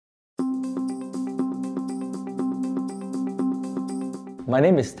My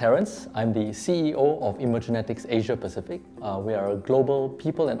name is Terence. I'm the CEO of Emergenetics Asia Pacific. We are a global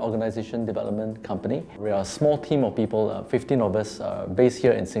people and organization development company. We are a small team of people, 15 of us, based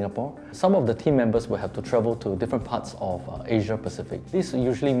here in Singapore. Some of the team members will have to travel to different parts of Asia Pacific. This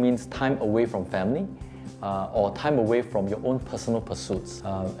usually means time away from family or time away from your own personal pursuits.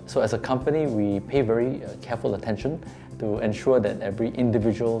 So as a company, we pay very careful attention to ensure that every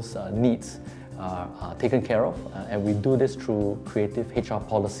individual's needs are taken care of, and we do this through creative HR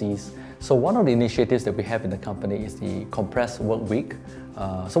policies. So one of the initiatives that we have in the company is the compressed work week.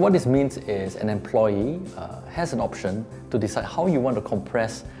 So what this means is an employee has an option to decide how you want to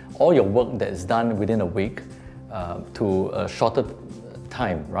compress all your work that is done within a week to a shorter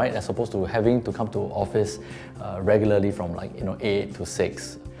time, right? As opposed to having to come to office regularly from 8 to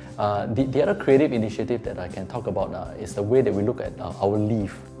 6. The other creative initiative that I can talk about is the way that we look at our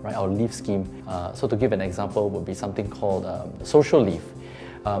leave, right? Our leave scheme. So to give an example would be something called social leave.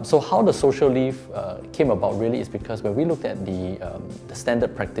 So how the social leave came about really is because when we looked at the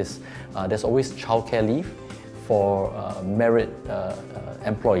standard practice, there's always childcare leave for married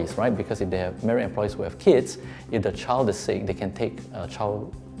employees, right? Because if they have married employees who have kids, if the child is sick, they can take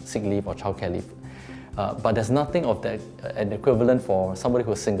child sick leave or childcare leave. But there's nothing of that, an equivalent for somebody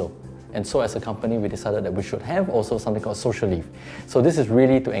who's single. And so as a company, we decided that we should have also something called social leave. So this is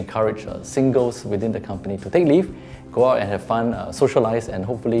really to encourage singles within the company to take leave, go out and have fun, socialize, and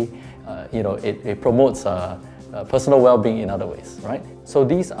hopefully it promotes personal well-being in other ways, right? So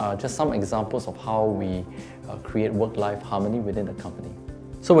these are just some examples of how we create work-life harmony within the company.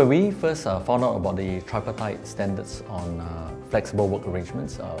 So when we first found out about the tripartite standards on flexible work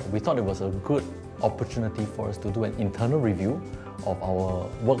arrangements, we thought it was a good opportunity for us to do an internal review of our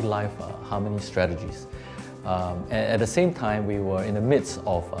work-life harmony strategies. And at the same time, we were in the midst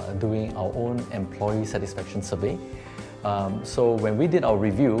of doing our own employee satisfaction survey. So when we did our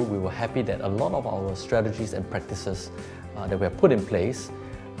review, we were happy that a lot of our strategies and practices that we have put in place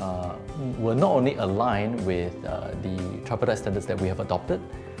were not only aligned with the tripartite standards that we have adopted,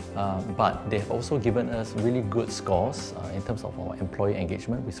 but they've also given us really good scores in terms of our employee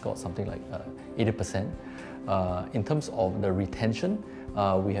engagement. We scored something like 80%. In terms of the retention,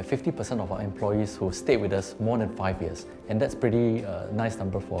 we have 50% of our employees who stayed with us more than 5 years, and that's pretty nice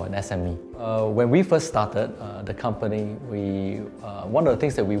number for an SME. When we first started the company, one of the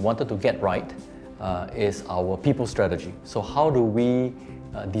things that we wanted to get right is our people strategy. So how do we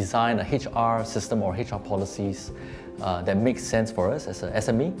design a HR system or HR policies that makes sense for us as an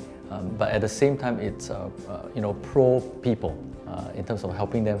SME, but at the same time it's pro-people in terms of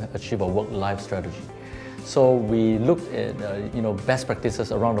helping them achieve a work-life strategy. So we looked at best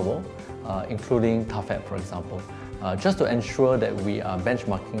practices around the world, including TAFEP, for example, just to ensure that we are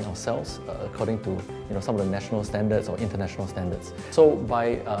benchmarking ourselves according to some of the national standards or international standards. So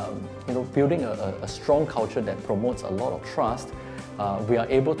by building a strong culture that promotes a lot of trust, we are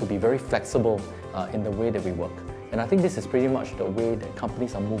able to be very flexible in the way that we work. And I think this is pretty much the way that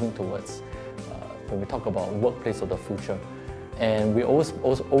companies are moving towards when we talk about workplace of the future. And we always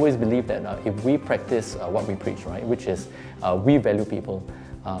believe that if we practice what we preach, right, which is we value people,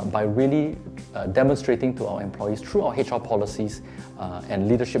 by really demonstrating to our employees through our HR policies and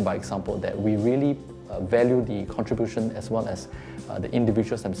leadership by example that we really value the contribution as well as the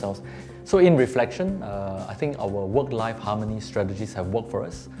individuals themselves. So in reflection, I think our work-life harmony strategies have worked for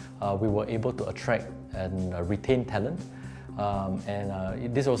us. We were able to attract and retain talent.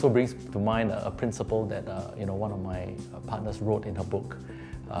 And this also brings to mind a principle that one of my partners wrote in her book,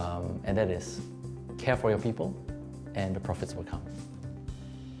 and that is, care for your people and the profits will come.